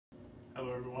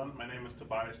Hello everyone, my name is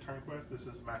Tobias Turnquist, this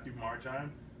is Matthew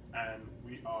Marjan, and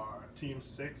we are Team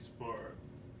 6 for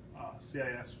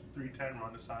CIS 310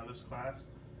 Ronda Silas class,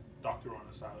 Dr.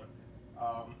 Ronda Silas.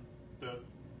 The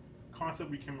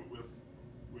concept we came up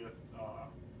with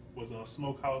was a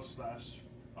smokehouse slash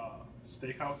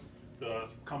steakhouse. The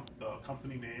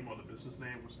company name or the business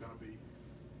name was going to be,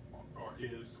 or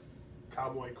is,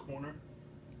 Cowboy Corner.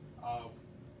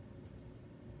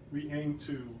 We aim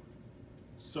to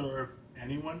serve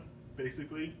anyone,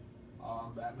 basically.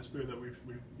 The atmosphere that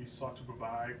we sought to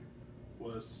provide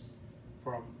was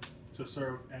to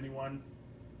serve anyone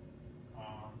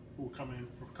who coming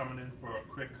in for a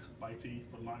quick bite to eat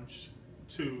for lunch,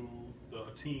 to the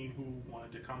teen who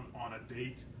wanted to come on a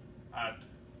date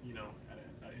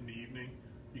in the evening,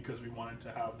 because we wanted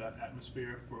to have that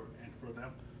atmosphere for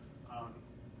them.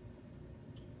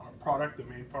 Our product, the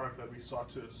main product that we sought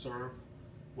to serve,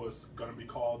 was going to be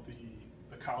called the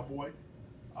Cowboy.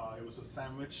 It was a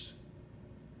sandwich,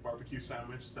 barbecue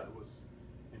sandwich that was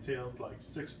entailed like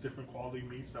 6 different quality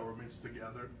meats that were mixed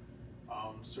together,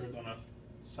 served on a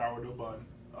sourdough bun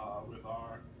with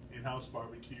our in-house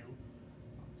barbecue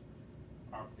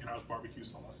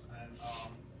sauce, and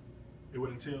it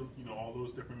would entail, all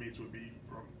those different meats would be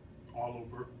from all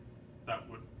over, that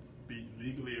would be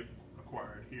legally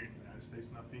acquired here in the United States.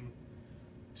 Nothing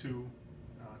too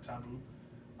taboo.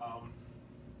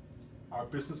 Our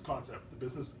business concept, the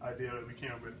business idea that we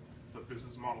came up with, the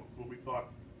business model, what we thought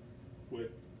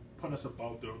would put us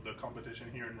above the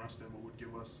competition here in Ruston, what would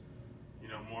give us,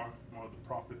 more of the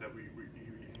profit that we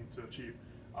aim to achieve.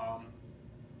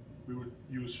 We would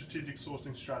use strategic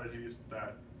sourcing strategies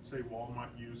that, say, Walmart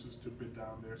uses to bid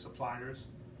down their suppliers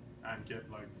and get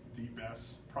like the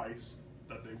best price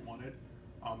that they wanted.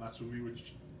 That's what we would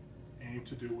aim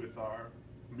to do with our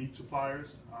meat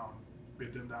suppliers,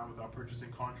 bid them down with our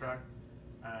purchasing contract,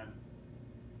 and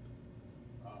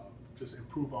just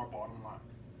improve our bottom line.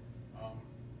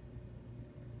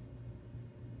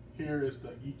 Here is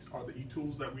the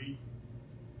e-tools that we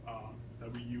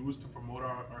use to promote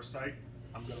our site.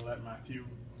 I'm going to let Matthew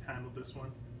handle this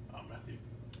one. Matthew.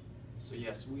 So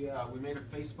yes, we made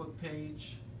a Facebook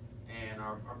page, and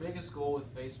our biggest goal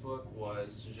with Facebook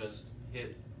was to just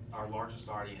hit our largest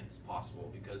audience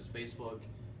possible, because Facebook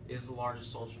is the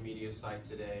largest social media site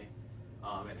today.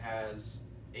 It has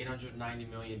 890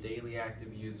 million daily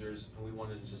active users, and we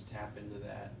wanted to just tap into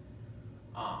that.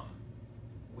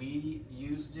 We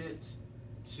used it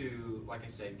to, like I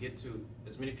said, get to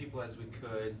as many people as we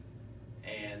could,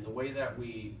 and the way that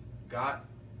we got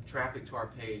traffic to our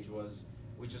page was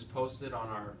we just posted on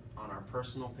our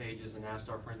personal pages and asked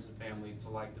our friends and family to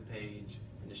like the page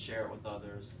and to share it with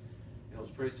others. And it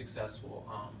was pretty successful.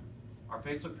 Our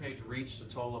Facebook page reached a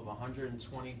total of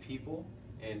 120 people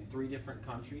in 3 different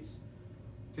countries.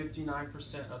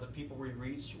 59% of the people we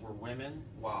reached were women,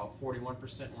 while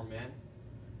 41% were men.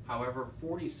 However,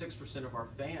 46% of our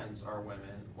fans are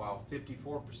women, while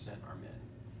 54% are men.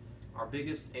 Our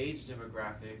biggest age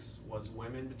demographics was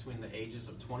women between the ages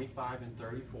of 25 and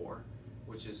 34,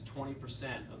 which is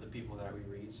 20% of the people that we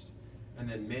reached, and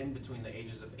then men between the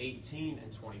ages of 18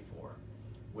 and 24,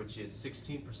 which is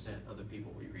 16% of the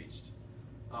people we reached.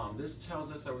 This tells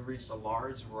us that we reached a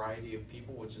large variety of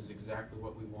people, which is exactly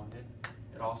what we wanted.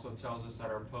 It also tells us that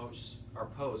our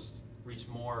posts reached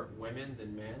more women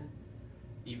than men,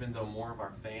 even though more of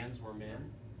our fans were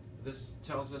men. This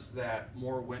tells us that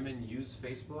more women use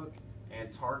Facebook,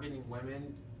 and targeting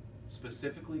women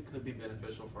specifically could be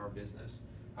beneficial for our business.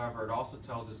 However, it also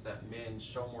tells us that men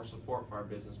show more support for our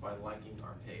business by liking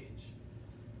our page.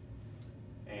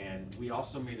 And we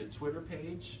also made a Twitter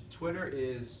page. Twitter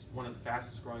is one of the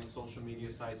fastest growing social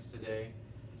media sites today.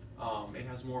 It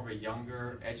has more of a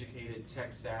younger, educated,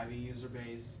 tech-savvy user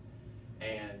base,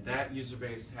 and that user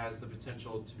base has the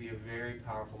potential to be a very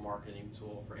powerful marketing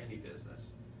tool for any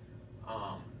business.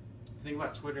 The thing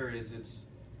about Twitter is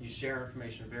you share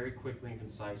information very quickly and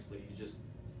concisely. You just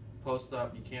post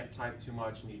up, you can't type too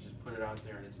much, and you just put it out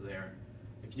there and it's there.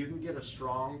 If you can get a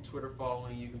strong Twitter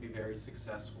following, you can be very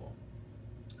successful.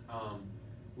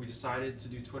 We decided to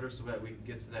do Twitter so that we could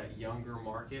get to that younger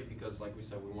market, because like we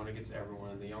said, we want to get to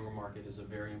everyone, and the younger market is a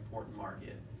very important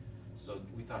market. So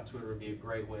we thought Twitter would be a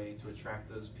great way to attract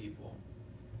those people.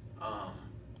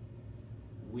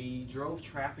 We drove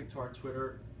traffic to our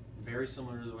Twitter very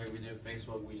similar to the way we did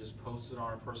Facebook. We just posted on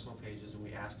our personal pages, and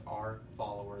we asked our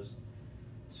followers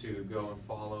to go and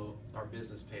follow our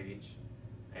business page.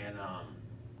 And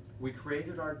we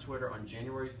created our Twitter on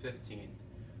January 15th.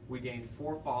 We gained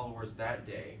 4 followers that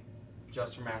day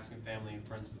just from asking family and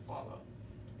friends to follow.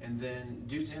 And then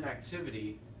due to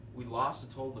inactivity, we lost a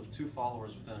total of 2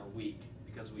 followers within a week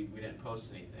because we didn't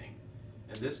post anything.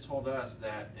 And this told us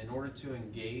that in order to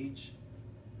engage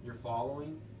your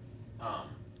following,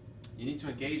 you need to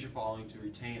engage your following to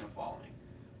retain a following.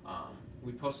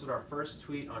 We posted our first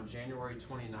tweet on January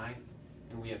 29th,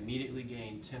 and we immediately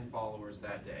gained 10 followers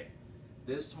that day.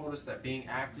 This told us that being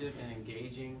active and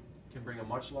engaging can bring a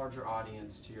much larger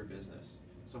audience to your business.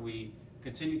 So we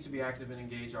continue to be active and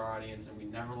engage our audience, and we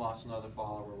never lost another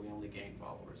follower, we only gained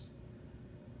followers.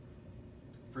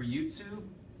 For YouTube,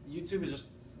 YouTube is just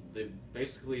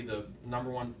basically the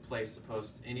 #1 place to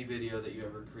post any video that you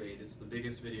ever create. It's the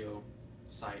biggest video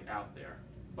site out there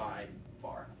by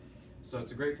far. So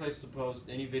it's a great place to post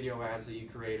any video ads that you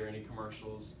create or any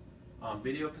commercials.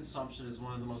 Video consumption is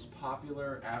one of the most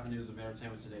popular avenues of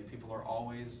entertainment today. People are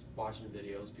always watching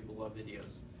videos. People love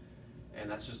videos. And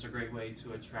that's just a great way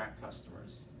to attract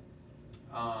customers.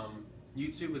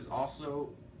 YouTube is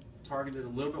also targeted a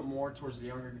little bit more towards the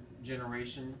younger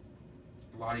generation.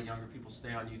 A lot of younger people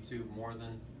stay on YouTube more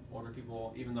than older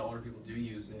people, even though older people do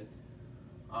use it.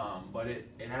 But it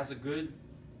has a good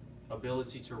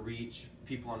ability to reach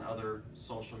people on other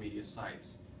social media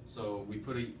sites. So we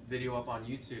put a video up on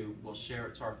YouTube, we'll share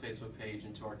it to our Facebook page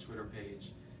and to our Twitter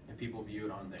page, and people view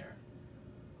it on there.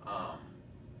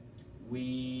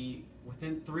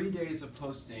 Within 3 days of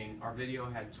posting, our video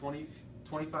had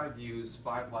 25 views,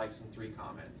 5 likes, and 3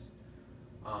 comments.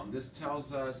 This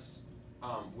tells us,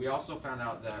 we also found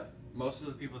out that most of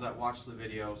the people that watched the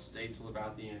video stayed till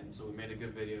about the end, so we made a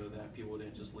good video that people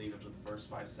didn't just leave after the first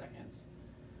 5 seconds.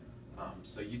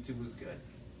 So YouTube was good.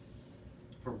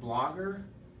 For Blogger,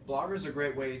 Blogger is a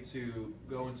great way to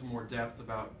go into more depth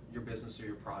about your business or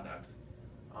your product.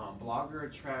 Blogger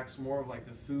attracts more of like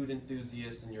the food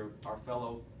enthusiasts and our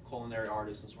fellow culinary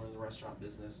artists, since we're in the restaurant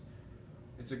business.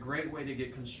 It's a great way to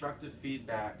get constructive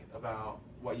feedback about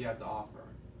what you have to offer.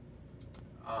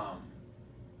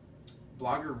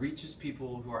 Blogger reaches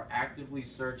people who are actively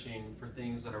searching for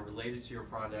things that are related to your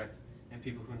product and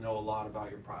people who know a lot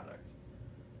about your product.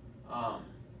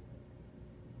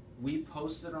 We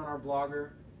posted on our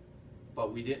Blogger,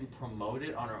 but we didn't promote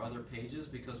it on our other pages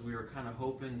because we were kind of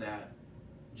hoping that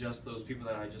just those people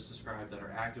that I just described that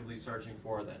are actively searching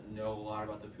for, that know a lot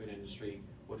about the food industry,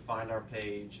 would find our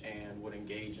page and would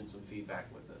engage in some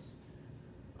feedback with us.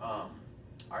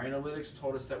 Our analytics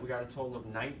told us that we got a total of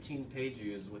 19 page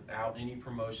views without any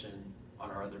promotion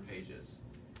on our other pages.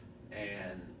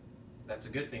 And that's a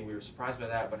good thing. We were surprised by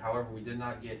that, but however, we did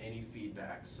not get any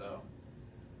feedback. So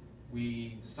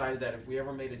we decided that if we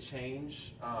ever made a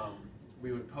change,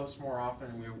 we would post more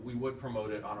often, and we would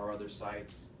promote it on our other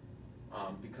sites,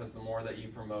 because the more that you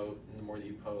promote and the more that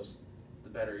you post, the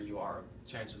better you are,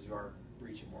 chances you are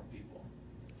reaching more people.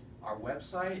 Our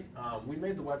website, we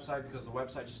made the website because the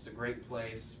website is just a great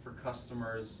place for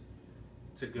customers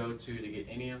to go to get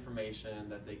any information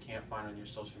that they can't find on your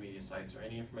social media sites, or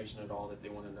any information at all that they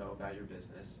want to know about your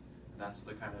business. And that's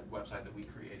the kind of website that we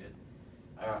created.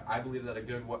 I believe that a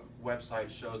good website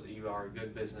shows that you are a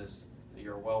good business, that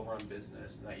you're a well-run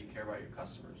business, and that you care about your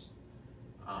customers.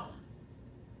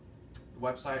 The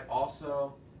website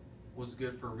also was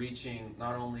good for reaching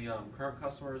not only current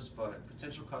customers, but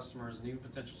potential customers and even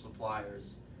potential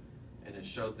suppliers, and it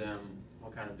showed them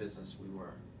what kind of business we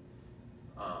were.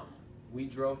 We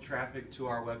drove traffic to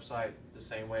our website the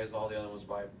same way as all the other ones,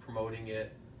 by promoting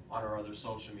it on our other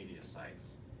social media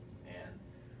sites. And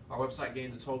our website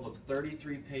gained a total of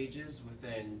 33 pages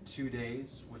within 2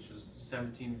 days, which was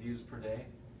 17 views per day.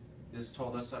 This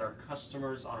told us that our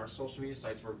customers on our social media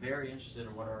sites were very interested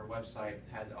in what our website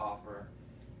had to offer.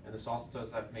 And this also tells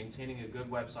us that maintaining a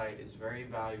good website is very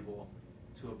valuable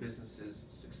to a business's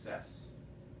success.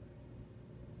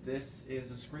 This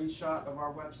is a screenshot of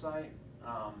our website.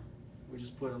 We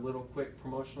just put a little quick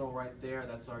promotional right there.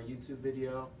 That's our YouTube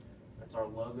video. That's our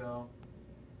logo.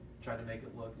 Try to make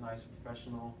it look nice and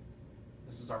professional.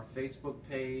 This is our Facebook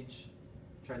page.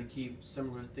 Try to keep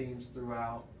similar themes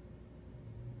throughout.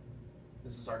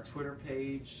 This is our Twitter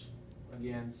page.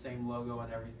 Again, same logo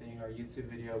and everything. Our YouTube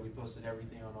video, we posted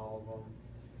everything on all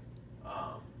of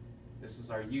them. This is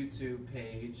our YouTube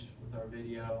page with our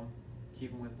video,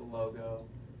 keeping with the logo.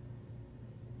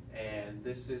 And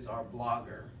this is our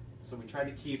Blogger. So we try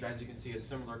to keep, as you can see, a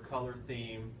similar color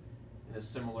theme and a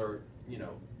similar,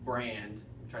 brand.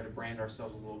 We try to brand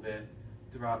ourselves a little bit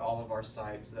throughout all of our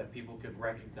sites so that people could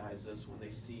recognize us when they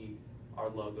see our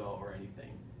logo or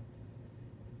anything.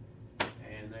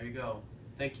 And there you go.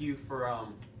 Thank you for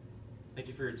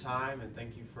your time, and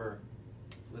thank you for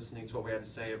listening to what we had to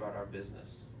say about our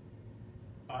business.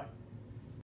 Bye.